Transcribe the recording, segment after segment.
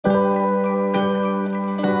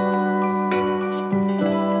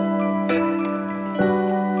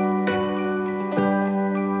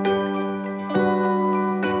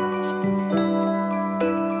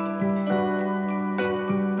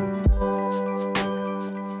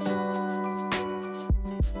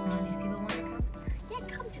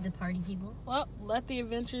party people. Well, let the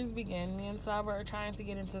adventures begin. Me and Saba are trying to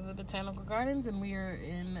get into the botanical gardens, and we are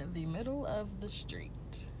in the middle of the street.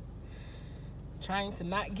 Trying to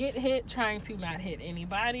not get hit, trying to not hit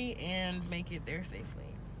anybody, and make it there safely.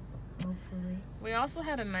 Hopefully. We also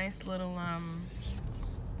had a nice little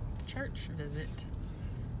church visit,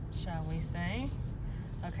 shall we say.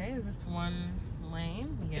 Okay, is this one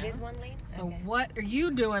lane? Yeah. It is one lane? So okay. What are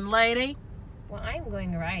you doing, lady? Well, I'm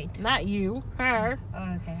going right. Not you, her.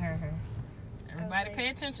 Oh, okay, her. Everybody Okay. pay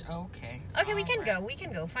attention. Okay. Okay, we All can right. go. We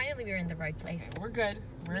can go. Finally, we're in the right place. Okay, we're good.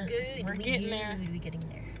 We're good. We're getting there. We're getting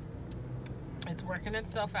there. It's working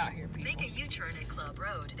itself out here, people. Make a U-turn at Club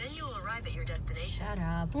Road, then you will arrive at your destination. Shut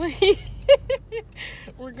up.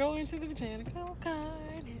 We're going to the botanical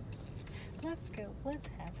gardens. Let's go. Let's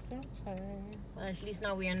have some fun. Well, at least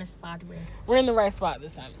now we're in a spot where... We're in the right spot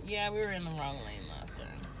this time. Yeah, we were in the wrong lane last time.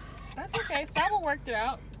 That's okay. Saba worked it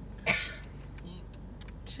out.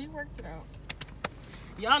 She worked it out.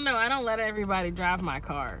 Y'all know I don't let everybody drive my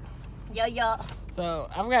car. Yeah. So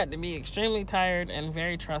I've got to be extremely tired and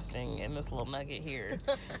very trusting in this little nugget here.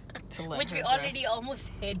 To let Which her we drive. already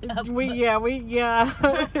almost hit up. We've already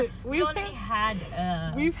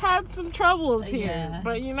had... We've had some troubles here, Yeah.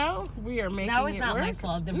 but you know, we are making it That was not work. my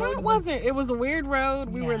fault. The No, road it wasn't. It was a weird road.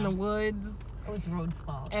 We were in Yeah. the woods. It was road's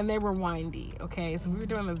fault. And they were windy, okay? So we were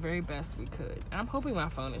doing the very best we could. And I'm hoping my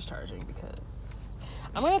phone is charging because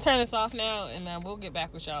I'm going to turn this off now, and we'll get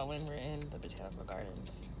back with y'all when we're in the botanical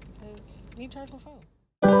gardens because I need to charge my phone.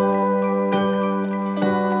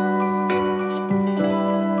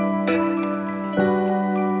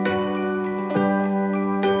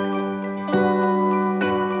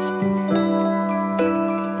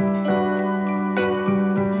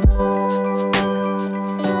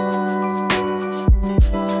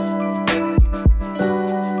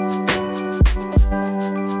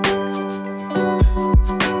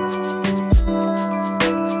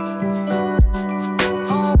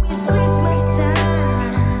 Always Christmas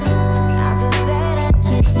time. I feel sad, I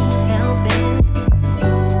can't help it.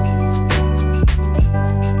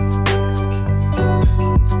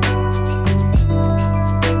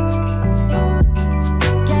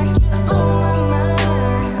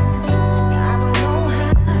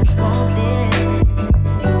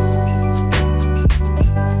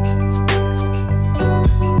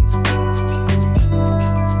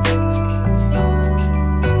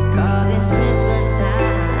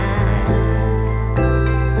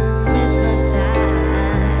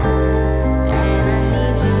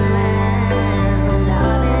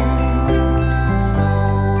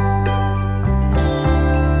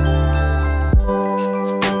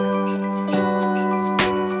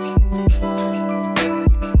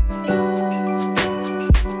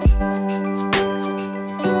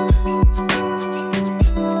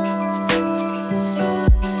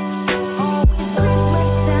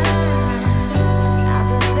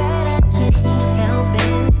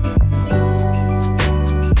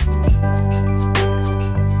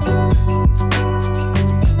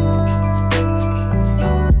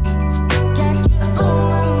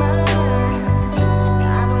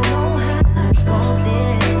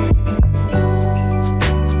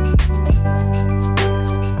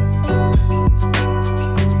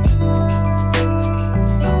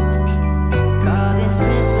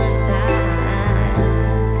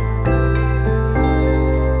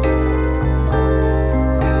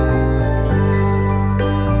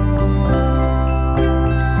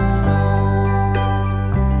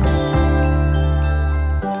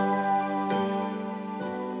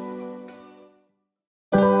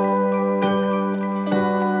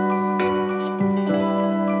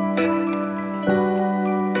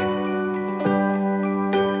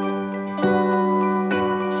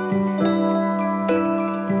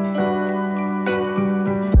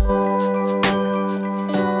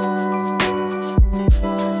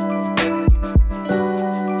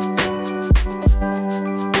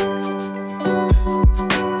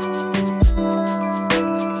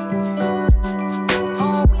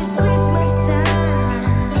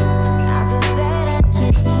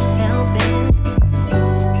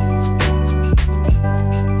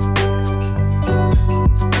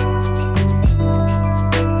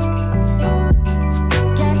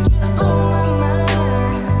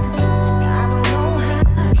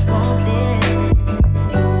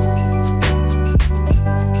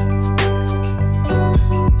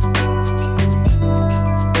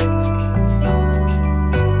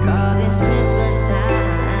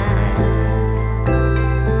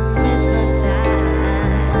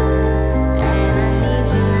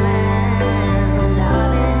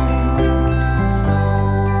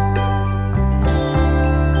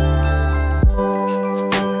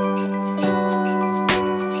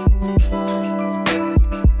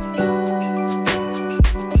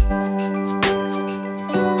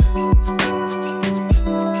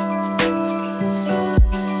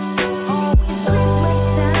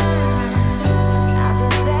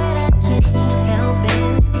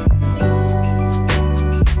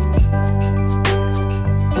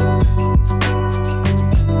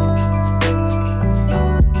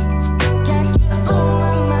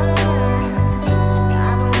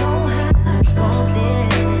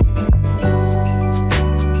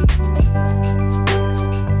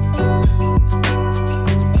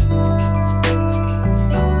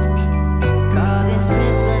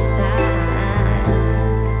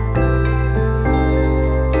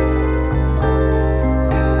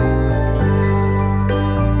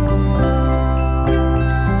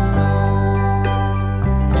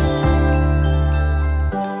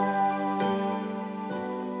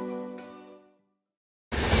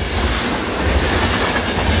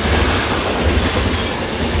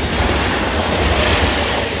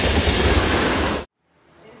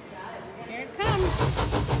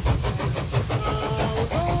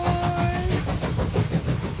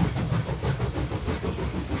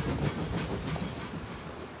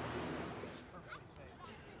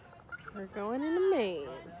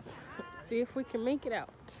 if we can make it out.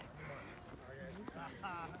 All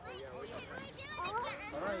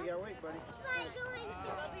right, you gotta wait, buddy. We'll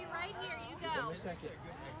be right here. You go. Give me a second.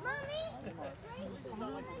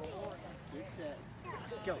 Get set.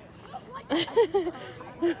 Go.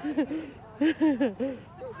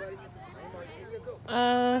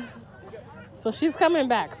 So she's coming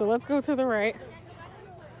back. So let's go to the right.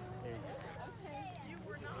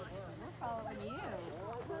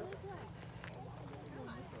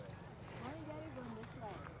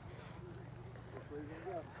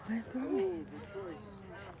 Wait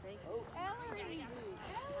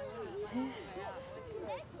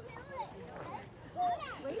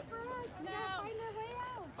for us. We gotta find our way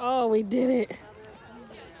out. Oh, we did it.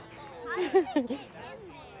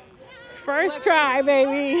 First try,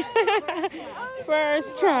 baby.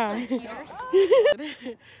 First try.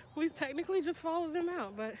 We technically just followed them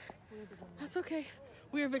out, but that's okay.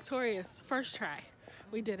 We are victorious. First try.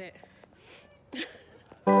 We did it.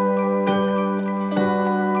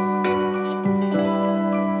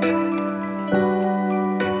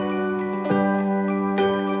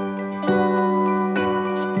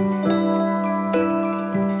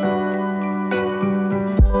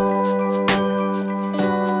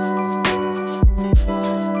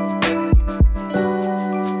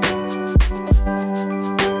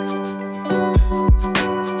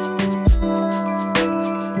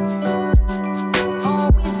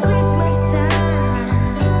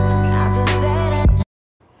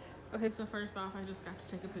 Okay, so first off, I just got to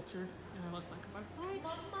take a picture and I look like a butterfly.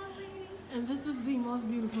 And this is the most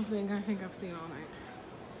beautiful thing I think I've seen all night.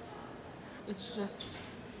 It's just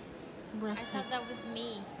I breathtaking. thought that was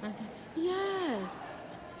me. Yes.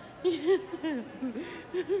 Yes.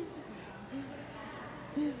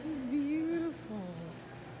 This is beautiful.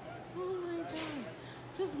 Oh my God.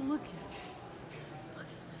 Just look at it.